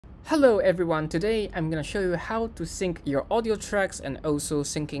Hello everyone, today I'm gonna show you how to sync your audio tracks and also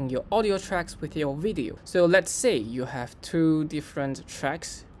syncing your audio tracks with your video. So let's say you have two different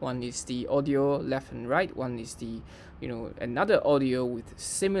tracks. One is the audio left and right, one is the another audio with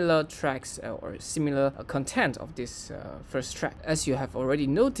similar tracks or similar content of this first track. As you have already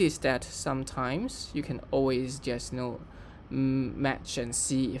noticed that sometimes you can always just match and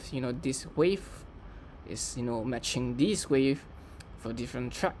see if this wave is matching this wave for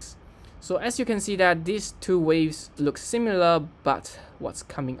different tracks. So as you can see that these two waves look similar, but what's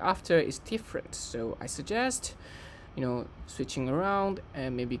coming after is different. So I suggest switching around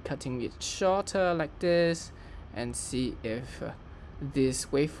and maybe cutting it shorter like this and see if this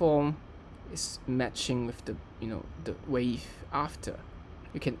waveform is matching with the the wave after.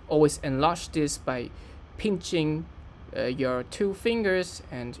 You can always enlarge this by pinching your two fingers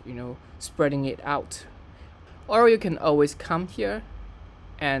and spreading it out, or you can always come here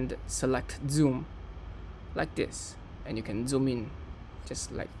and select zoom like this, and you can zoom in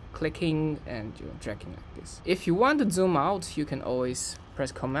just like clicking and dragging like this. If you want to zoom out, you can always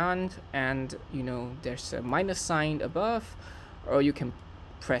press command and there's a minus sign above, or you can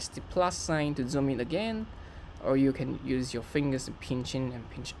press the plus sign to zoom in again, or you can use your fingers to pinch in and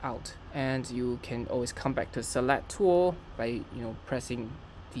pinch out. And you can always come back to select tool by pressing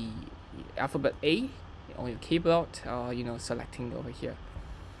the alphabet A on your keyboard, or selecting over here.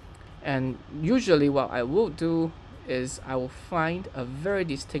 And usually what I will do is I will find a very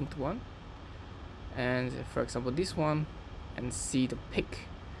distinct one, and for example this one, and see the peak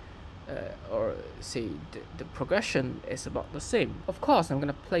or say the progression is about the same. Of course I'm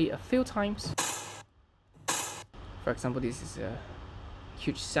gonna play a few times. For example, this is a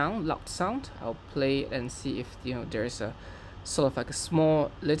huge sound, loud sound. I'll play it and see if there is a sort of like a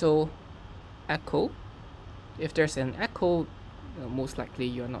small little echo. If there's an echo, most likely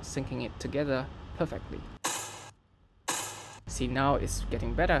you're not syncing it together perfectly. See, now it's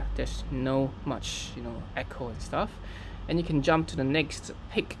getting better. There's no much echo and stuff, and you can jump to the next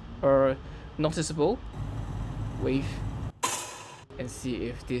peak or noticeable wave and see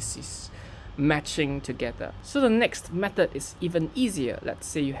if this is matching together. So the next method is even easier. Let's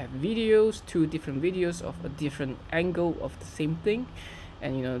say you have videos, two different videos of a different angle of the same thing,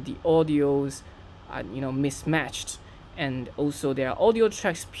 and the audios are mismatched. And also there are audio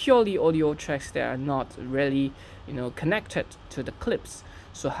tracks, purely audio tracks, that are not really connected to the clips.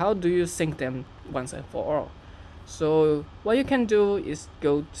 So how do you sync them once and for all? So what you can do is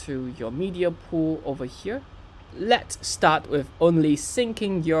go to your media pool over here. Let's start with only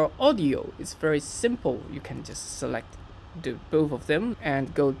syncing your audio. It's very simple. You can just select both of them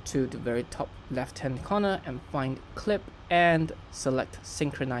and go to the very top left hand corner and find clip and select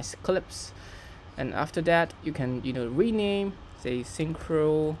synchronize clips. And after that you can rename, say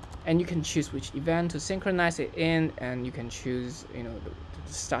synchro, and you can choose which event to synchronize it in, and you can choose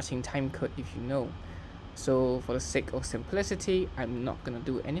the starting time code if you know. So for the sake of simplicity, I'm not gonna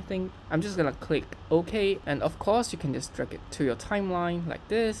do anything. I'm just gonna click OK, and of course you can just drag it to your timeline like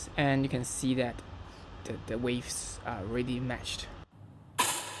this, and you can see that the waves are really matched.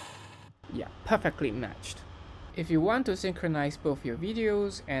 Yeah, perfectly matched. If you want to synchronize both your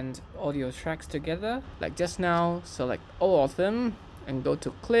videos and audio tracks together, like just now, select all of them and go to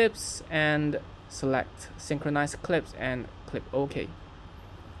clips and select synchronize clips and click OK.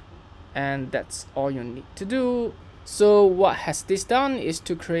 And that's all you need to do. So what has this done is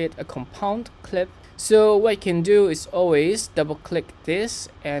to create a compound clip. So what you can do is always double click this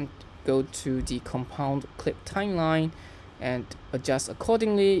and go to the compound clip timeline and adjust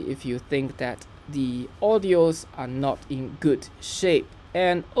accordingly if you think that the audios are not in good shape.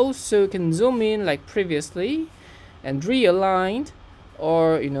 And also you can zoom in like previously and realign,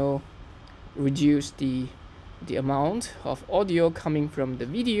 or reduce the amount of audio coming from the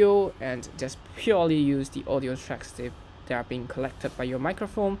video and just purely use the audio tracks that are being collected by your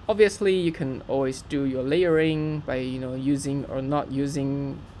microphone. Obviously you can always do your layering by using or not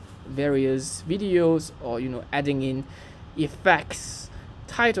using various videos, or adding in effects,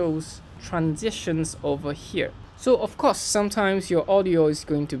 titles, transitions over here. So of course sometimes your audio is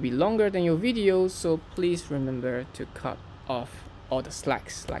going to be longer than your video, so please remember to cut off all the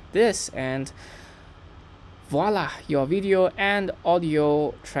slacks like this, and voila, your video and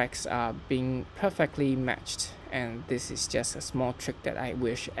audio tracks are being perfectly matched. And this is just a small trick that I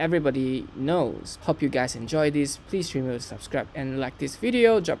wish everybody knows. Hope you guys enjoy this. Please remember to subscribe and like this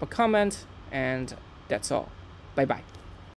video, drop a comment, and that's all. Bye bye.